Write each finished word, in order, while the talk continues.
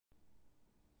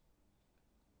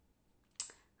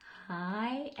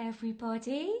Hi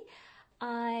everybody.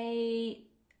 I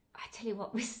tell you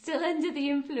what, we're still under the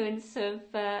influence of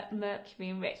Mercury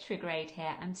in retrograde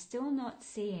here. I'm still not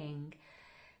seeing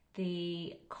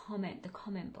the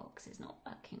comment box is not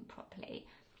working properly.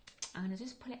 I'm going to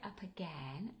just pull it up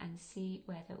again and see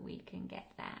whether we can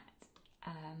get that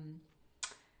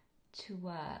to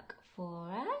work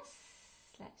for us.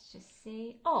 Let's just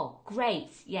see. Oh,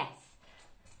 great. Yes.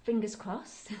 Fingers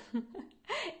crossed.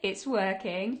 It's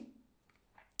working.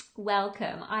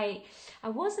 Welcome. I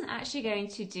wasn't actually going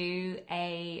to do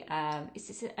a it's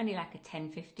just only like a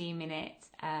 10-15 minute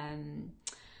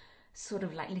sort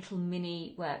of like little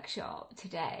mini workshop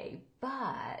today,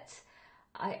 but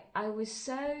I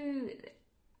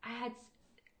had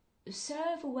so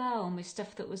overwhelmed with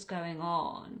stuff that was going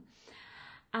on,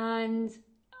 and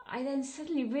I then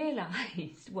suddenly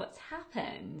realized what's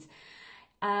happened,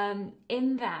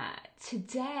 in that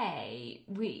today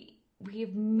we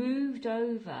have moved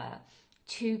over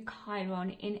to Chiron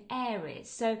in Aries.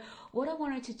 So what I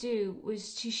wanted to do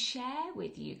was to share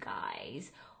with you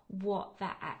guys what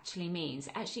that actually means.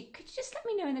 Actually, could you just let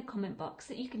me know in the comment box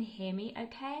that you can hear me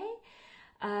okay?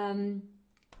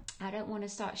 I don't want to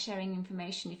start sharing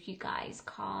information if you guys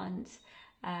can't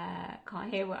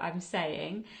hear what I'm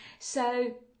saying.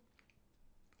 So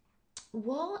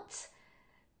what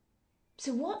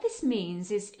this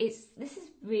means is this is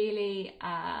really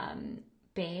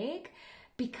big,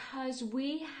 because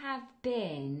we have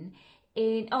been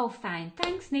in, oh fine,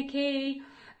 thanks Nikki,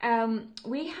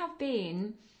 we have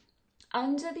been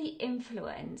under the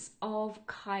influence of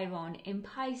Chiron in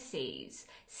Pisces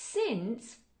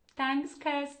since, thanks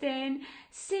Kirsten,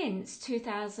 since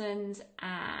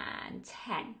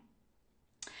 2010.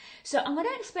 So I'm going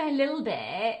to explain a little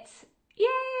bit. Yay,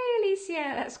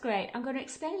 Alicia, that's great. I'm going to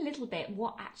explain a little bit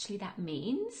what actually that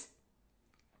means,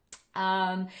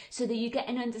 so that you get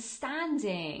an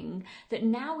understanding that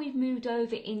now we've moved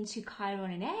over into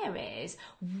Chiron in Aries,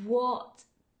 what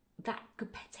that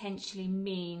could potentially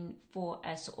mean for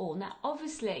us all. Now,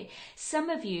 obviously, some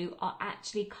of you are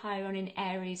actually Chiron in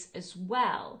Aries as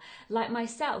well, like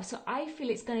myself, so I feel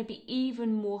it's going to be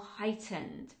even more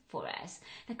heightened for us.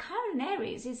 Now, Chiron in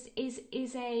Aries is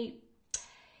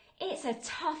a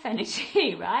tough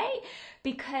energy, right?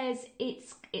 Because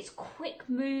it's quick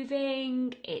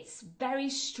moving, it's very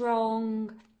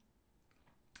strong,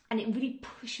 and it really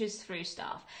pushes through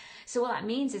stuff. So what that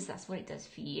means is that's what it does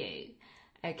for you.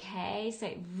 Okay, so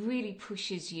it really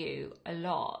pushes you a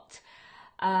lot.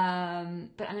 But I'm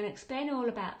going to explain all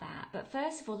about that. But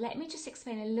first of all, let me just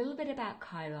explain a little bit about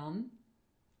Chiron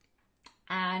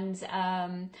and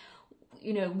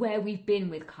you know, where we've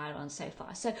been with Chiron so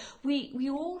far. So we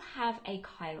all have a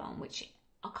Chiron, which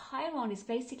a Chiron is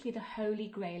basically the holy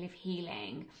grail of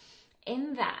healing,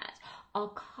 in that our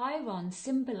Chiron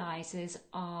symbolizes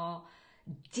our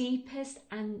deepest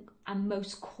and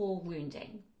most core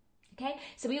wounding. Okay,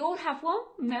 so we all have one.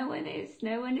 No one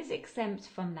is exempt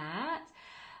from that.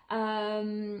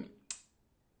 And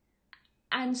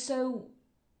so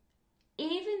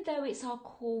even though it's our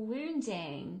core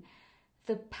wounding,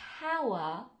 the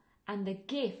power and the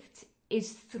gift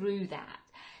is through that.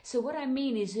 So what I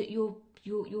mean is that your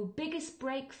biggest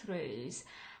breakthroughs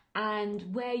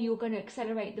and where you're going to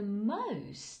accelerate the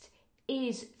most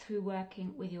is through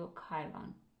working with your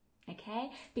Chiron. Okay,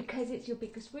 because it's your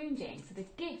biggest wounding. So the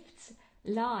gifts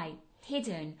lie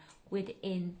hidden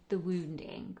within the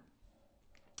wounding.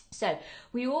 So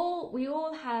we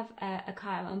all have a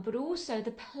Chiron, but also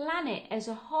the planet as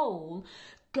a whole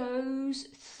goes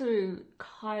through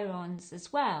Chirons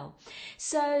as well.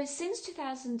 So since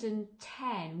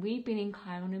 2010, we've been in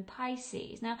Chiron in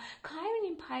Pisces. Now, Chiron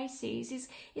in Pisces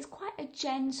is quite a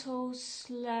gentle,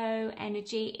 slow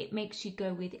energy. It makes you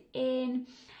go within.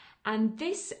 And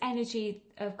this energy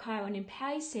of Chiron in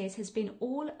Pisces has been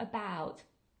all about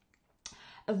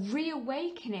a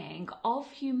reawakening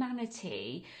of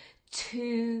humanity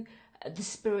to the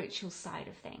spiritual side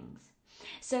of things.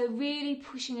 So really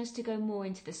pushing us to go more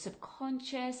into the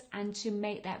subconscious and to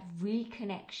make that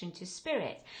reconnection to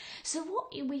spirit. So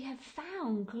what we have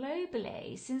found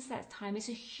globally since that time is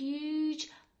a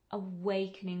huge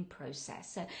awakening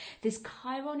process. So this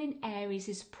Chiron in Aries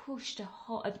has pushed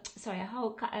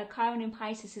Chiron in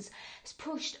Pisces has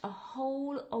pushed a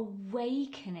whole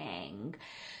awakening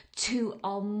to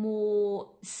a more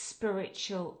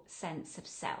spiritual sense of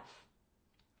self.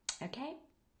 Okay,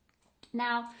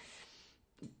 now,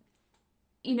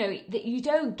 you know that you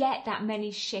don't get that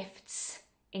many shifts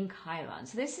in Chiron.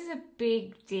 So this is a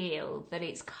big deal that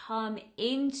it's come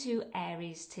into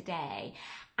Aries today,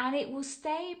 and it will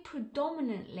stay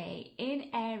predominantly in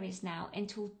Aries now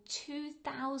until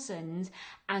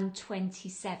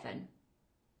 2027.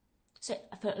 So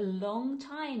for a long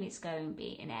time it's going to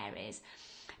be in Aries.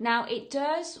 Now it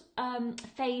does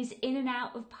phase in and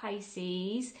out of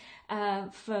Pisces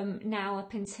from now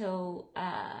up until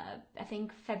I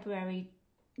think February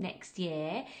next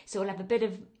year. So we'll have a bit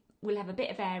of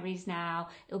Aries now.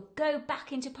 It'll go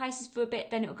back into Pisces for a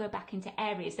bit, then it'll go back into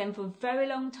Aries. Then for a very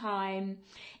long time,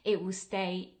 it will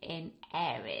stay in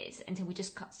Aries until we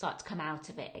just start to come out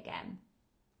of it again,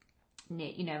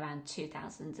 you know, around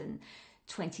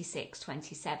 2026,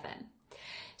 27.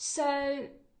 So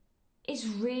it's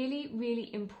really,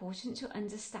 really important to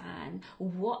understand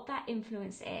what that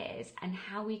influence is and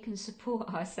how we can support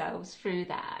ourselves through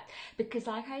that. Because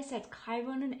like I said,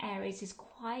 Chiron and Aries is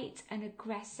quite an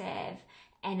aggressive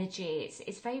energy.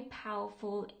 It's very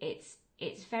powerful. It's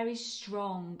very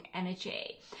strong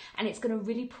energy, and it's going to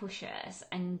really push us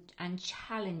and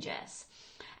challenge us.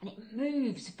 And it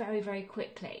moves very, very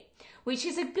quickly, which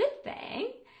is a good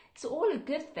thing. It's all a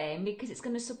good thing because it's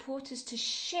going to support us to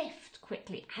shift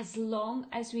quickly as long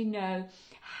as we know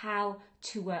how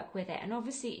to work with it. And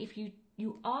obviously, if you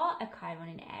are a Chiron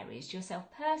in Aries yourself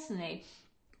personally,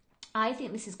 I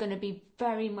think this is going to be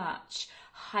very much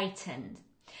heightened.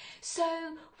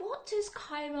 So what does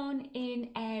Chiron in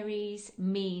Aries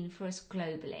mean for us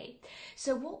globally?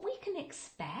 So what we can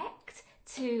expect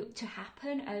to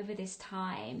happen over this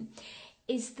time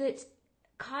is that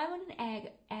Chiron in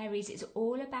Aries is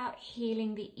all about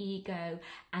healing the ego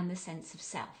and the sense of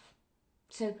self.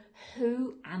 So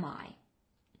who am I?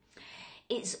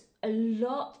 It's a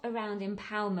lot around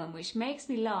empowerment, which makes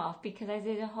me laugh because I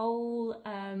did a whole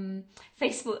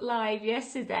Facebook Live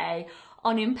yesterday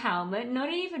on empowerment,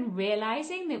 not even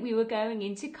realizing that we were going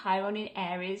into Chiron in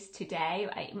Aries today.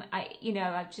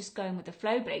 I'm just going with the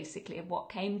flow basically of what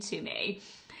came to me.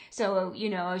 So, I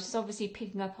was just obviously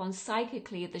picking up on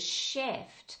psychically the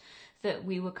shift that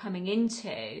we were coming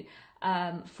into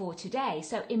for today.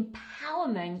 So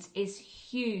empowerment is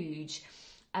huge,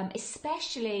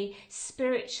 especially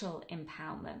spiritual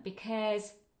empowerment,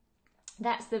 because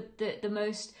that's the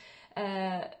most,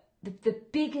 the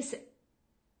biggest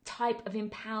type of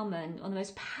empowerment, or the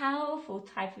most powerful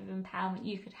type of empowerment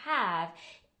you could have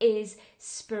is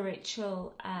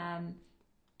spiritual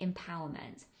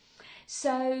empowerment.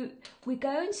 So we're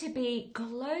going to be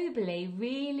globally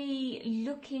really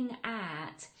looking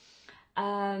at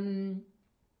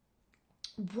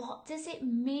what does it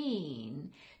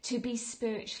mean to be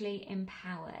spiritually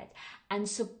empowered, and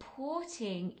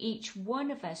supporting each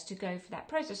one of us to go through that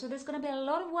process. So there's going to be a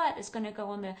lot of work that's going to go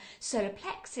on the solar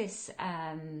plexus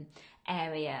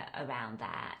area around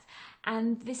that.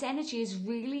 And this energy is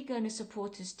really going to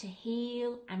support us to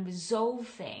heal and resolve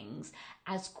things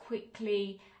as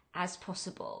quickly as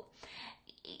possible.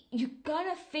 You're going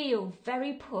to feel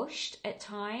very pushed at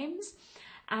times,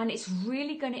 and it's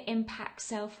really going to impact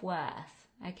self-worth.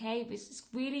 Okay, it's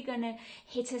really going to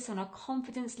hit us on our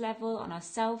confidence level, on our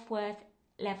self-worth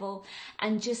level,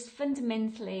 and just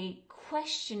fundamentally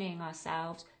questioning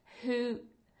ourselves, who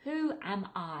am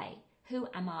I? Who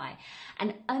am I?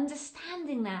 And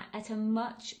understanding that at a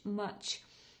much, much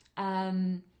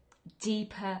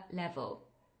deeper level.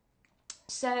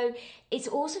 So it's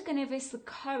also going to give us the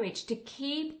courage to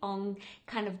keep on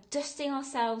kind of dusting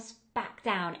ourselves back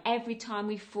down every time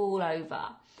we fall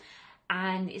over.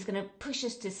 And it's going to push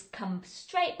us to come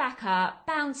straight back up,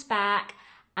 bounce back,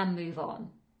 and move on.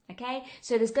 Okay,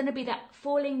 so there's going to be that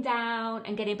falling down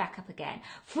and getting back up again,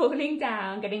 falling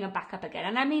down, getting back up again.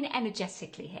 And I mean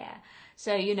energetically here.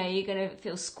 So, you're going to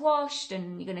feel squashed,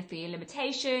 and you're going to feel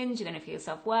limitations, you're going to feel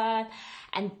self-worth.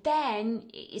 And then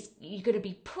you're going to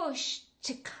be pushed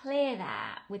to clear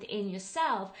that within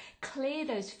yourself, clear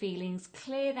those feelings,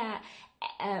 clear that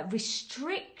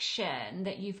restriction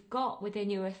that you've got within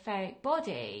your etheric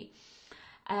body,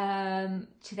 to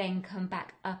then come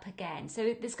back up again.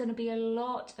 So there's going to be a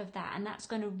lot of that, and that's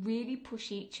going to really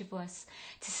push each of us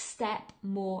to step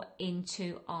more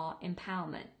into our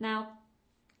empowerment. Now,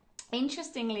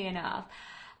 interestingly enough,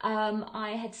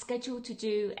 I had scheduled to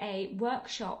do a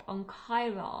workshop on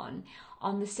Chiron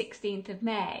on the 16th of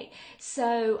May.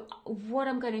 So what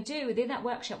I'm going to do within that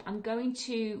workshop, I'm going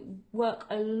to work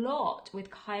a lot with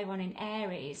Chiron in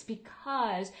Aries,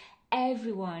 because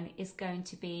everyone is going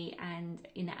to be, and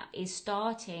is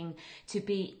starting to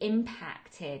be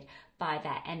impacted by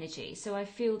that energy. So I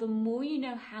feel the more you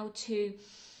know how to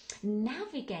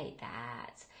navigate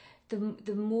that,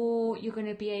 the more you're going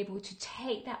to be able to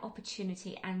take that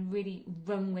opportunity and really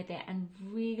run with it and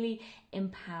really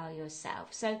empower yourself.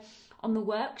 So on the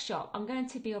workshop, I'm going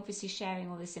to be obviously sharing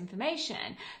all this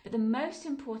information, but the most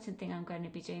important thing I'm going to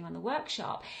be doing on the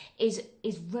workshop is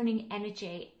running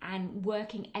energy and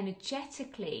working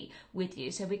energetically with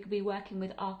you. So we could be working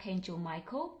with Archangel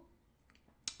Michael.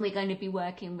 We're going to be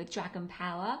working with Dragon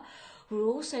Power. We're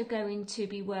also going to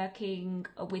be working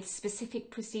with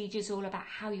specific procedures all about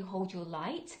how you hold your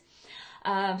light.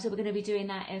 So we're going to be doing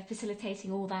that and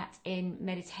facilitating all that in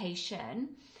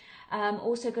meditation.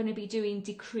 Also going to be doing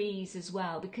decrees as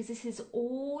well, because this is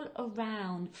all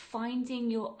around finding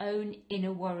your own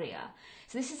inner warrior.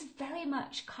 So this is very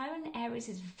much, Chiron Aries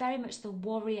is very much the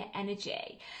warrior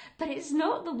energy, but it's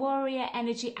not the warrior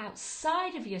energy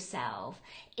outside of yourself.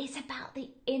 It's about the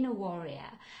inner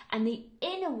warrior, and the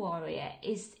inner warrior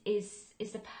is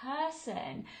the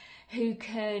person who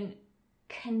can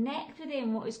connect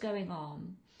within what is going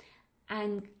on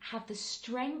and have the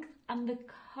strength and the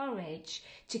courage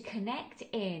to connect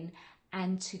in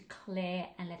and to clear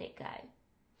and let it go,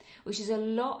 which is a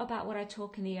lot about what I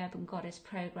talk in the Urban Goddess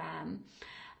program,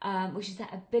 which is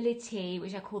that ability,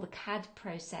 which I call the CAD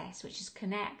process, which is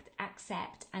connect,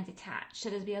 accept and detach. So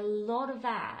there'll be a lot of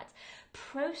that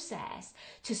process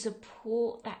to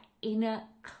support that inner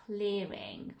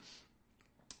clearing,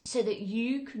 so that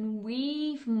you can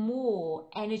weave more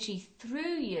energy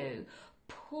through you,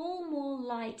 pull more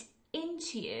light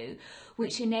into you,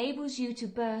 which enables you to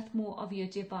birth more of your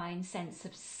divine sense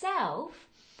of self,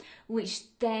 which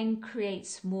then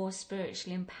creates more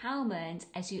spiritual empowerment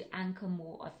as you anchor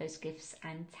more of those gifts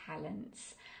and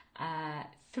talents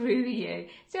through you.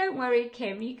 Don't worry,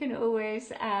 Kim, you can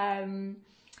always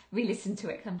re-listen to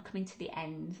it. I'm coming to the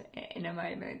end in a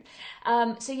moment.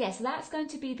 So yes, that's going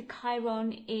to be the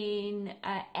Chiron in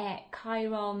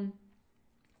Chiron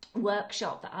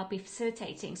workshop that I'll be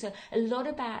facilitating. So a lot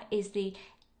about is the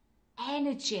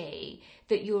energy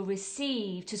that you'll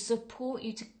receive to support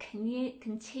you to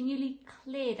continually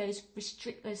clear those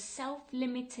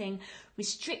self-limiting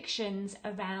restrictions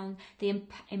around the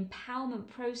empowerment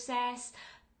process,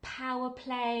 power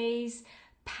plays,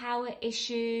 power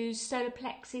issues, solar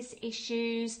plexus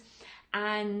issues,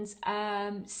 and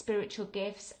spiritual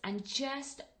gifts, and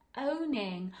just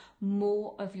owning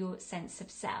more of your sense of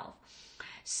self.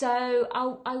 So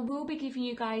I will be giving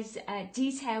you guys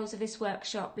details of this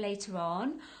workshop later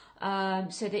on,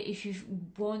 so that if you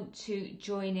want to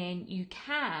join in, you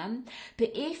can.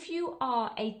 But if you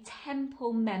are a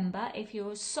temple member, if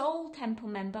you're a soul temple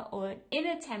member or an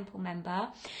inner temple member,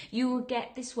 you will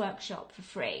get this workshop for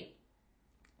free.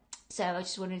 So I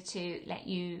just wanted to let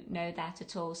you know that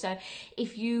at all. So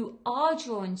if you are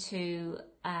drawn to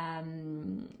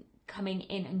coming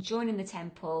in and joining the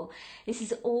temple, this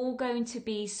is all going to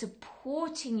be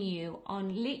supporting you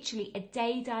on literally a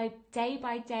day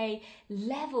by day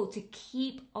level to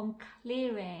keep on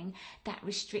clearing that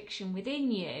restriction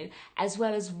within you, as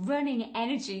well as running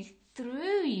energy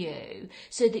through you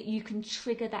so that you can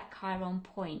trigger that Chiron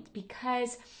point,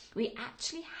 because we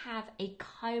actually have a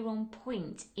Chiron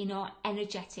point in our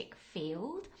energetic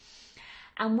field.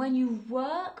 And when you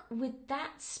work with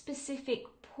that specific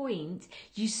point,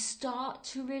 you start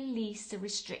to release the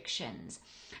restrictions.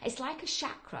 It's like a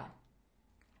chakra.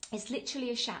 It's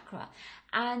literally a chakra.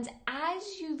 And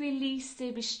as you release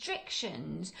the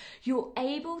restrictions, you're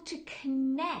able to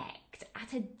connect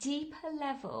at a deeper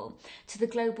level to the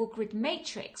global grid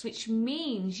matrix, which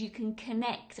means you can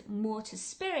connect more to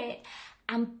spirit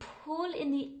and pull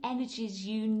in the energies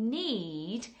you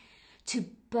need to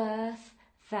birth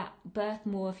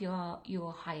more of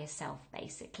your higher self,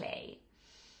 basically.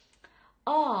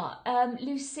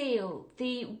 Lucille,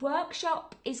 the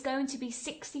workshop is going to be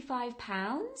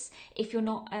 £65 if you're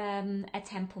not a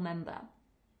temple member.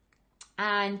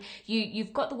 And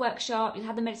you've got the workshop, you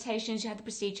have the meditations, you have the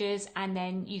procedures, and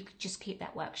then you could just keep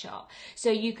that workshop. So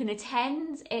you can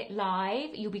attend it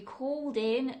live, you'll be called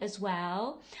in as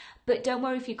well. But don't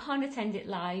worry if you can't attend it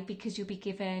live, because you'll be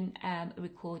given a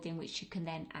recording which you can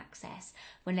then access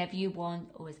whenever you want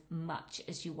or as much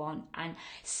as you want. And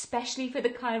especially for the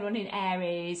Chiron in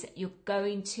Aries, you're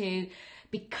going to,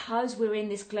 because we're in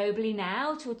this globally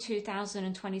now till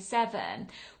 2027,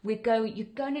 you're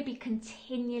going to be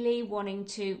continually wanting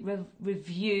to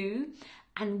review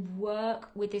and work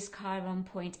with this Chiron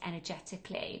point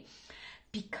energetically,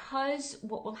 because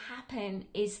what will happen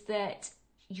is that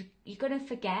you're going to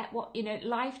forget what,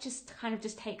 life just kind of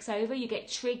just takes over. You get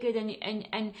triggered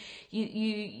and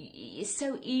you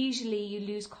so easily you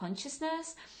lose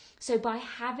consciousness. So by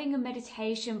having a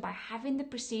meditation, by having the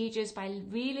procedures, by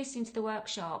re-listening to the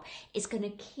workshop, it's going to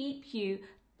keep you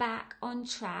back on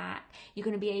track. You're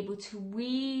going to be able to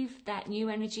weave that new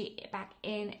energy back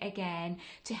in again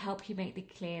to help you make the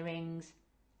clearings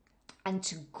and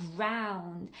to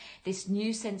ground this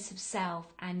new sense of self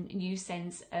and new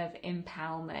sense of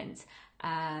empowerment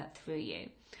through you.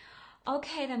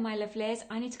 Okay then, my lovelies,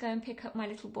 I need to go and pick up my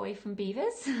little boy from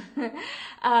Beavers.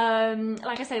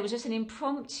 Like I said, it was just an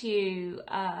impromptu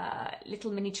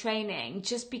little mini training,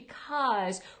 just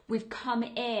because we've come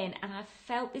in and I've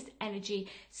felt this energy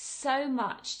so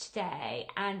much today,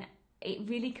 and it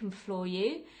really can floor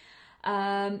you.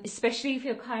 Especially if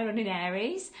you're Chiron in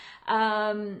Aries,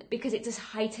 because it just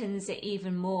heightens it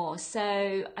even more.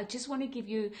 So I just want to give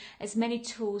you as many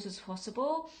tools as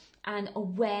possible and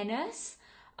awareness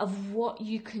of what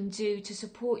you can do to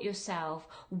support yourself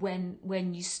when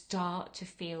you start to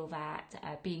feel that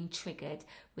being triggered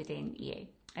within you.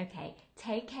 Okay,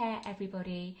 take care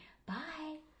everybody. Bye.